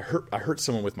brother. I hurt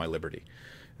someone with my liberty,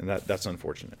 and that's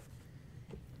unfortunate.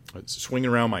 I was swinging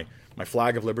around my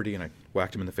flag of liberty, and I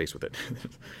whacked him in the face with it.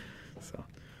 So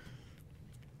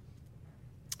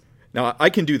now I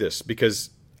can do this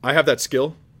because I have that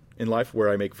skill in life where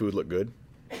I make food look good.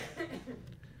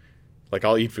 Like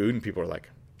I'll eat food, and people are like,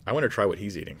 I want to try what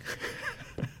he's eating.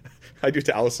 I do it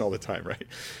to Allison all the time, right?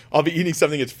 I'll be eating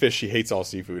something that's fish. She hates all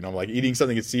seafood. And I'm like eating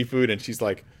something that's seafood, and she's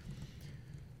like,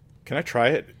 "Can I try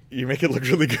it? You make it look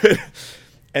really good."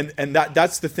 And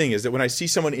that's the thing, is that when I see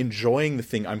someone enjoying the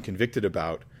thing I'm convicted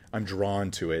about, I'm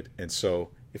drawn to it. And so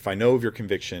if I know of your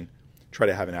conviction, try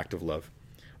to have an act of love.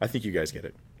 I think you guys get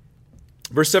it.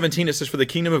 Verse 17, it says, "For the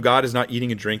kingdom of God is not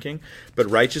eating and drinking, but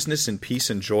righteousness and peace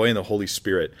and joy in the Holy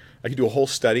Spirit." I could do a whole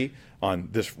study on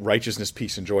this righteousness,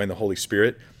 peace, and joy in the Holy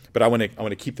Spirit, but I want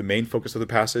to keep the main focus of the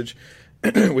passage,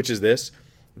 which is this,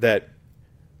 that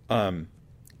in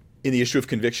the issue of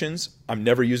convictions, I'm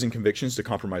never using convictions to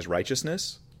compromise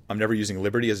righteousness. I'm never using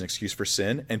liberty as an excuse for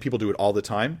sin, and people do it all the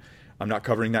time. I'm not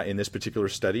covering that in this particular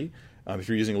study. If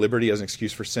you're using liberty as an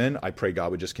excuse for sin, I pray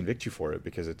God would just convict you for it,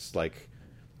 because it's like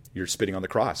you're spitting on the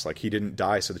cross. Like, he didn't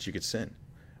die so that you could sin.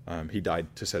 He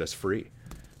died to set us free.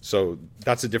 So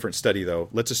that's a different study, though.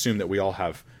 Let's assume that we all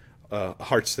have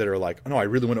hearts that are like, "Oh, no, I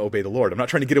really want to obey the Lord. I'm not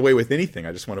trying to get away with anything.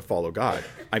 I just want to follow God.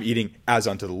 I'm eating as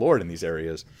unto the Lord in these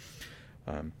areas."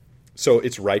 So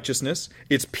it's righteousness.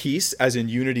 It's peace, as in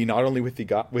unity not only with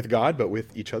God, but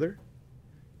with each other.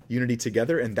 Unity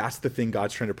together, and that's the thing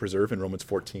God's trying to preserve in Romans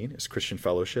 14, is Christian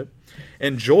fellowship.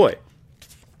 And joy.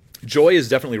 Joy is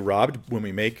definitely robbed when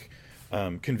we make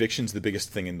convictions the biggest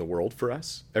thing in the world for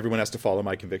us. Everyone has to follow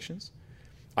my convictions.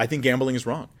 I think gambling is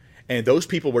wrong. And those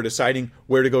people were deciding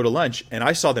where to go to lunch, and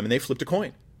I saw them, and they flipped a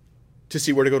coin to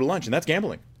see where to go to lunch, and that's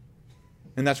gambling.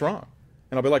 And that's wrong.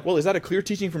 And I'll be like, "Well, is that a clear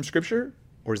teaching from Scripture,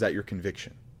 or is that your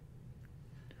conviction?"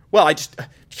 Well, I just...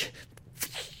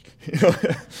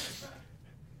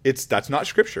 that's not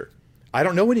Scripture. I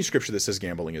don't know any Scripture that says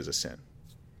gambling is a sin.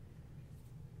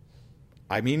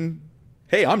 I mean,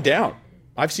 hey, I'm down.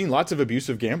 I've seen lots of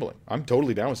abusive gambling. I'm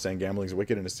totally down with saying gambling is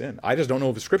wicked and a sin. I just don't know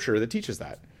of a Scripture that teaches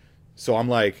that. So I'm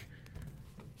like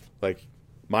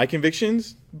my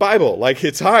convictions, Bible, like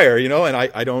it's higher, and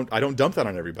I don't dump that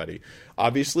on everybody.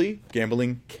 Obviously,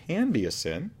 gambling can be a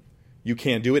sin. You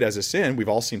can do it as a sin. We've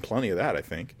all seen plenty of that, I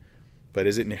think. But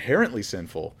is it inherently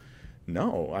sinful?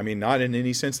 No. I mean, not in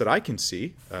any sense that I can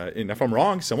see. And if I'm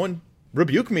wrong, someone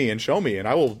rebuke me and show me, and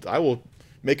I will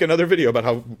make another video about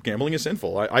how gambling is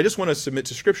sinful. I just want to submit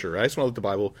to Scripture. I just want to let the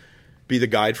Bible be the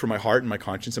guide for my heart and my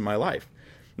conscience and my life.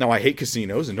 Now, I hate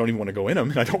casinos and don't even want to go in them,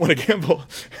 and I don't want to gamble.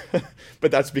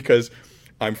 But that's because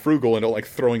I'm frugal and don't like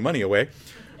throwing money away.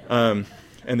 And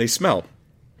they smell,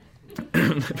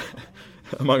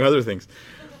 among other things.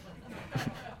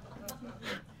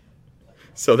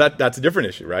 So that's a different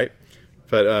issue, right?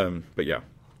 But yeah.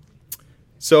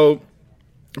 So,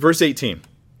 verse 18.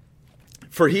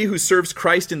 "For he who serves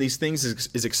Christ in these things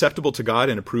is acceptable to God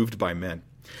and approved by men.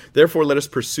 Therefore let us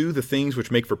pursue the things which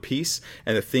make for peace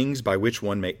and the things by which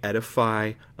one may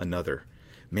edify another."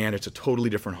 Man, it's a totally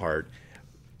different heart.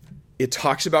 It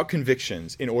talks about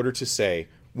convictions in order to say,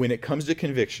 when it comes to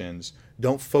convictions,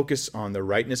 don't focus on the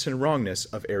rightness and wrongness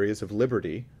of areas of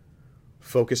liberty.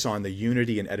 Focus on the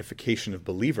unity and edification of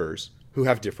believers who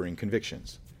have differing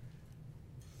convictions.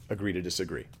 Agree to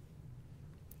disagree.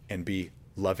 And be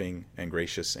loving and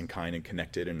gracious and kind and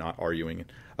connected and not arguing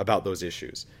about those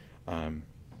issues.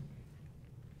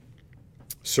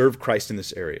 Serve Christ in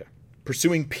this area.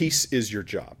 Pursuing peace is your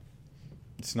job.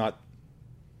 It's not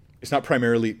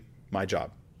primarily my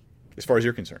job, as far as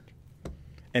you're concerned.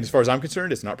 And as far as I'm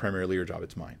concerned, it's not primarily your job,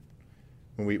 it's mine.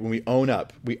 When we own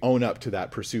up to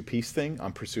that pursue peace thing.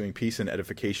 I'm pursuing peace and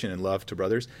edification and love to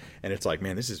brothers. And it's like,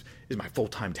 man, this is my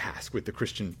full-time task with the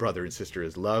Christian brother and sister,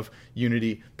 is love,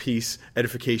 unity, peace,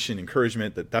 edification,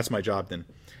 encouragement. That's my job, then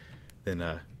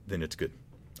it's good.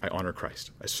 I honor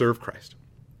Christ. I serve Christ.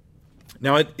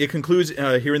 Now, it concludes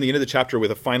here in the end of the chapter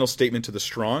with a final statement to the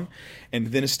strong and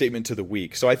then a statement to the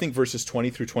weak. So I think verses 20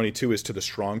 through 22 is to the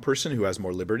strong person who has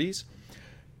more liberties.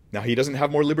 Now, he doesn't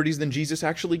have more liberties than Jesus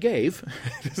actually gave.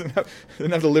 He doesn't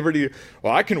have the liberty,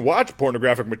 well, I can watch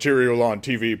pornographic material on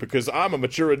TV because I'm a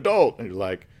mature adult. And you're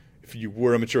like, if you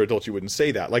were a mature adult, you wouldn't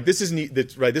say that. Like, this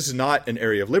is not an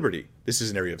area of liberty. This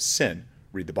is an area of sin.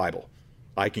 Read the Bible.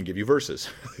 I can give you verses.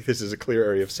 This is a clear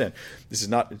area of sin. This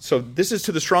is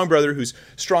to the strong brother who's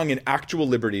strong in actual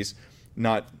liberties,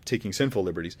 not taking sinful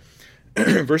liberties.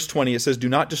 Verse 20, it says, "Do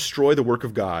not destroy the work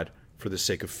of God for the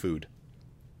sake of food.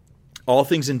 All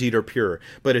things indeed are pure,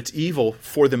 but it's evil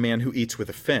for the man who eats with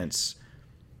offense.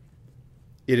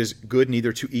 It is good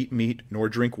neither to eat meat, nor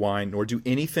drink wine, nor do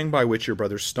anything by which your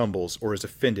brother stumbles, or is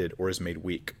offended, or is made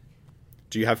weak.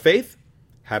 Do you have faith?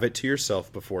 Have it to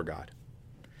yourself before God."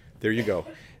 There you go.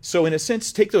 So in a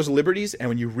sense, take those liberties, and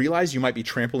when you realize you might be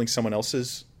trampling someone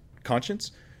else's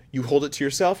conscience, You hold it to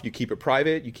yourself, you keep it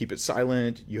private, you keep it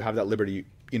silent, you have that liberty,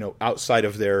 outside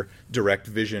of their direct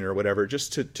vision or whatever,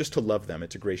 just to love them.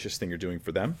 It's a gracious thing you're doing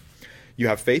for them. You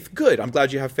have faith? Good. I'm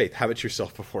glad you have faith. Have it to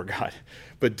yourself before God.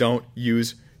 But don't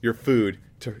use your food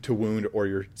to wound, or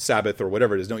your Sabbath or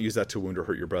whatever it is. Don't use that to wound or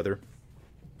hurt your brother.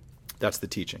 That's the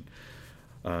teaching.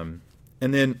 And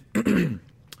then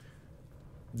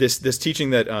this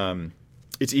teaching that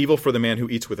it's evil for the man who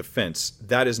eats with offense,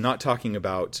 that is not talking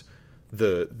about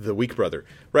the weak brother.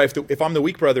 Right? If I'm the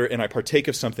weak brother and I partake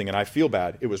of something and I feel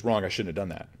bad, it was wrong, I shouldn't have done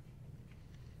that.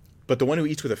 But the one who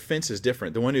eats with offense is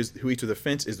different. The one who eats with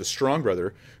offense is the strong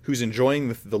brother who's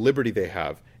enjoying the liberty they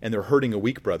have, and they're hurting a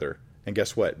weak brother. And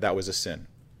guess what? That was a sin.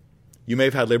 You may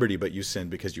have had liberty, but you sinned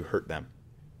because you hurt them.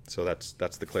 So that's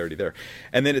the clarity there.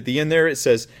 And then at the end there, it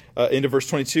says, into verse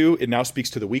 22, it now speaks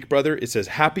to the weak brother. It says,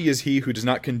 happy is he who does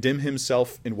not condemn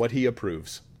himself in what he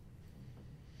approves.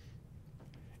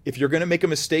 If you're going to make a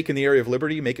mistake in the area of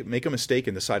liberty, make a mistake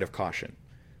in the side of caution,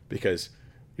 because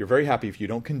you're very happy if you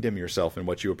don't condemn yourself in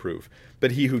what you approve.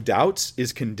 But he who doubts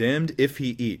is condemned if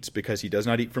he eats, because he does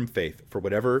not eat from faith. For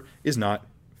whatever is not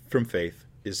from faith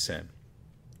is sin.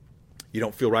 You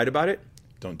don't feel right about it?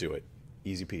 Don't do it.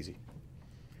 Easy peasy.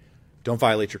 Don't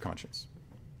violate your conscience.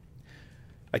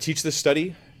 I teach this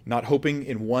study not hoping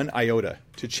in one iota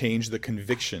to change the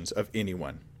convictions of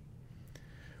anyone.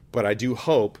 But I do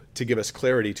hope to give us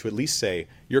clarity to at least say,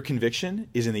 your conviction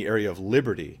is in the area of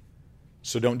liberty,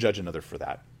 so don't judge another for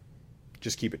that.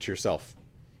 Just keep it to yourself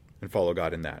and follow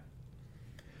God in that.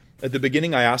 At the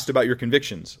beginning, I asked about your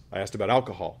convictions. I asked about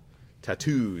alcohol,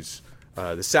 tattoos,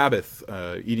 the Sabbath,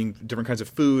 eating different kinds of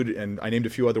food, and I named a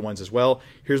few other ones as well.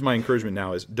 Here's my encouragement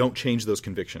now is don't change those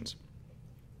convictions.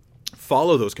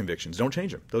 Follow those convictions. Don't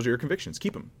change them. Those are your convictions.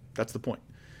 Keep them. That's the point.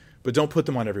 But don't put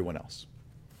them on everyone else.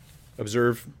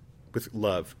 Observe with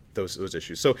love those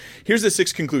issues. So here's the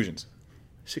 6 conclusions.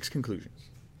 6 conclusions.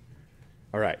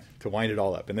 All right, to wind it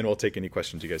all up, and then we'll take any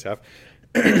questions you guys have.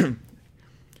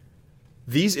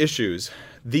 These issues,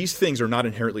 these things are not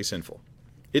inherently sinful.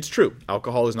 It's true.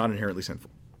 Alcohol is not inherently sinful.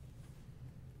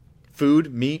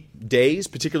 Food, meat, days,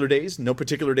 particular days, no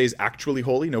particular days actually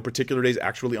holy, no particular days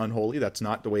actually unholy. That's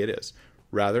not the way it is.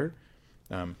 Rather,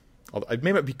 it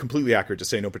may not be completely accurate to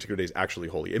say no particular day is actually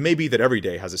holy. It may be that every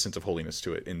day has a sense of holiness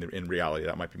to it in reality.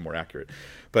 That might be more accurate.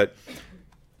 But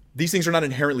these things are not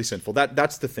inherently sinful.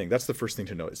 That's the thing. That's the first thing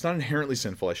to know. It's not inherently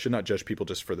sinful. I should not judge people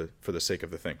just for the sake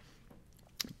of the thing.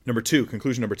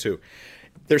 Conclusion number 2.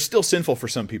 They're still sinful for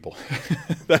some people.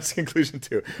 That's conclusion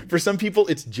 2. For some people,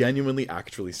 it's genuinely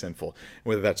actually sinful.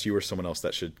 Whether that's you or someone else,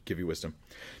 that should give you wisdom.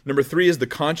 Number 3 is the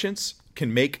conscience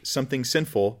can make something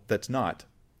sinful that's not,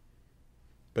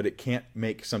 but it can't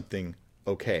make something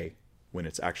okay when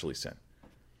it's actually sin.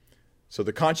 So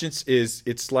the conscience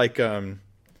it's like,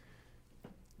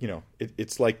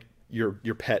 it's like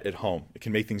your pet at home. It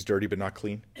can make things dirty but not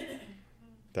clean.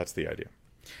 That's the idea.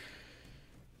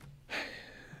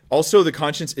 Also, the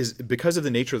conscience is, because of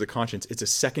the nature of the conscience, it's a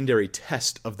secondary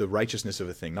test of the righteousness of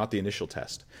a thing, not the initial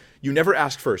test. You never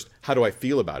ask first, how do I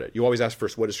feel about it? You always ask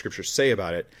first, what does Scripture say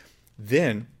about it?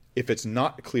 Then, if it's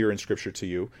not clear in Scripture to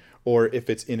you, or if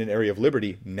it's in an area of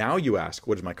liberty, now you ask,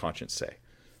 what does my conscience say?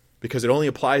 Because it only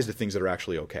applies to things that are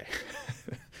actually okay.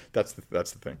 That's the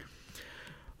thing.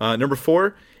 Number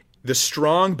 4, the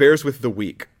strong bears with the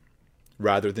weak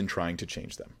rather than trying to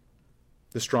change them.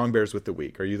 The strong bears with the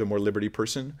weak. Are you the more liberty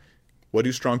person? What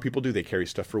do strong people do? They carry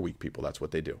stuff for weak people. That's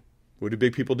what they do. What do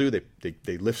big people do?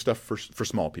 They lift stuff for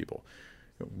small people.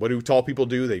 What do tall people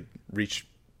do? They reach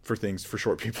for things for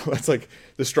short people. That's like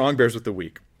the strong bears with the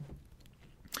weak.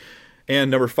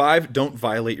 And number 5, don't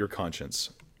violate your conscience.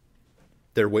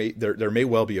 There may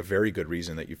well be a very good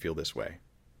reason that you feel this way.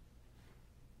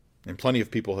 And plenty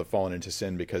of people have fallen into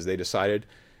sin because they decided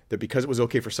that because it was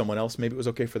okay for someone else, maybe it was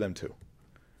okay for them too.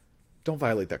 Don't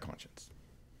violate that conscience.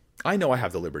 I know I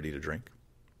have the liberty to drink,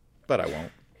 but I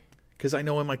won't, because I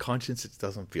know in my conscience it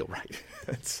doesn't feel right.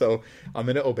 So I'm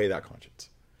going to obey that conscience.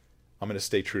 I'm going to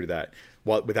stay true to that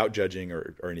without judging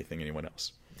or anyone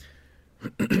else.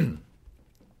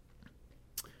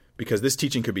 Because this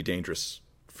teaching could be dangerous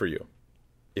for you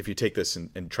if you take this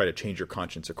and try to change your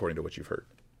conscience according to what you've heard.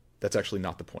 That's actually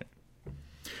not the point.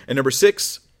 And number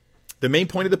 6, the main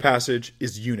point of the passage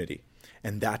is unity.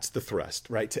 And that's the thrust,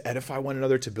 right? To edify one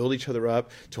another, to build each other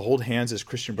up, to hold hands as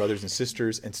Christian brothers and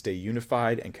sisters and stay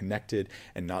unified and connected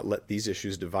and not let these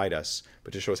issues divide us,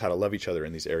 but to show us how to love each other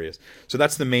in these areas. So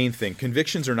that's the main thing.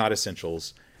 Convictions are not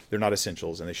essentials. They're not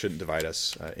essentials, and they shouldn't divide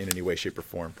us in any way, shape, or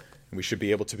form. And we should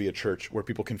be able to be a church where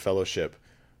people can fellowship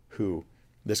who,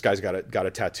 this guy's got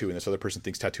a tattoo and this other person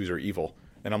thinks tattoos are evil.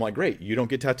 And I'm like, great, you don't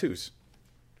get tattoos.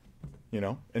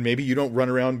 And maybe you don't run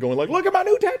around going like, look at my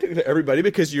new tattoo to everybody,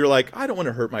 because you're like, I don't want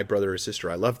to hurt my brother or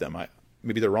sister. I love them.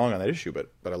 Maybe they're wrong on that issue, but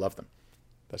I love them.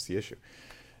 That's the issue.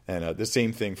 And the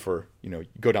same thing for,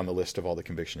 go down the list of all the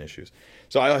conviction issues.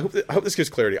 So I hope this gives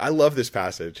clarity. I love this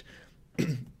passage.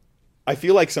 I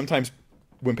feel like sometimes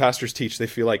when pastors teach, they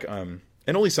feel like, and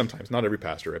only sometimes, not every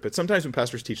pastor, right? But sometimes when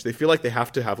pastors teach, they feel like they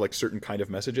have to have like certain kind of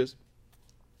messages.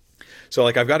 So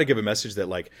like I've got to give a message that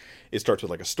like it starts with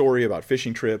like a story about a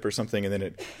fishing trip or something, and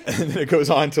then it goes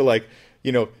on to like,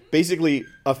 basically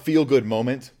a feel good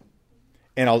moment,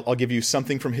 and I'll give you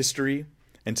something from history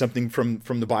and something from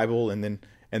the Bible, and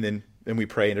then we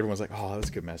pray, and everyone's like, oh, that's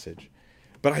a good message.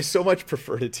 But I so much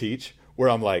prefer to teach where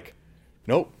I'm like,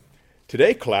 nope.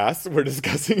 Today, class, we're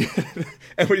discussing it,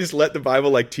 and we just let the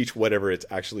Bible like teach whatever it's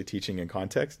actually teaching in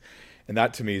context. And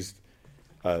that to me is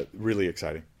really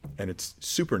exciting. And it's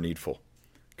super needful,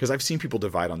 because I've seen people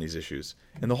divide on these issues.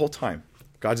 And the whole time,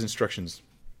 God's instructions,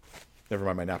 never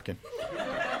mind my napkin.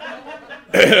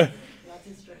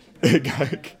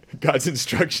 God's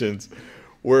instructions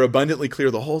were abundantly clear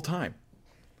the whole time.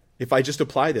 If I just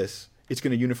apply this, it's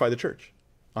going to unify the church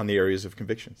on the areas of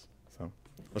convictions. So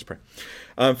let's pray.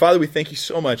 Father, we thank you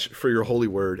so much for your holy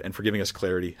word and for giving us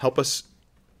clarity. Help us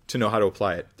to know how to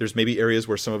apply it. There's maybe areas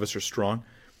where some of us are strong,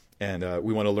 and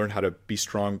we want to learn how to be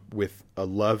strong with a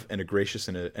love and a gracious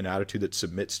and an attitude that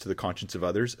submits to the conscience of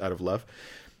others out of love.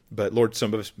 But Lord,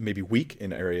 some of us may be weak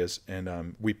in areas,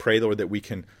 and we pray, Lord, that we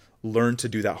can learn to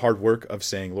do that hard work of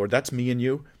saying, Lord, that's me and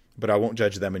you, but I won't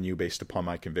judge them and you based upon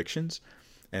my convictions.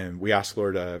 And we ask,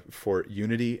 Lord, for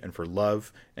unity and for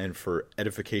love and for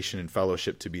edification and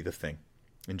fellowship to be the thing.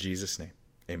 In Jesus' name,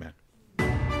 amen.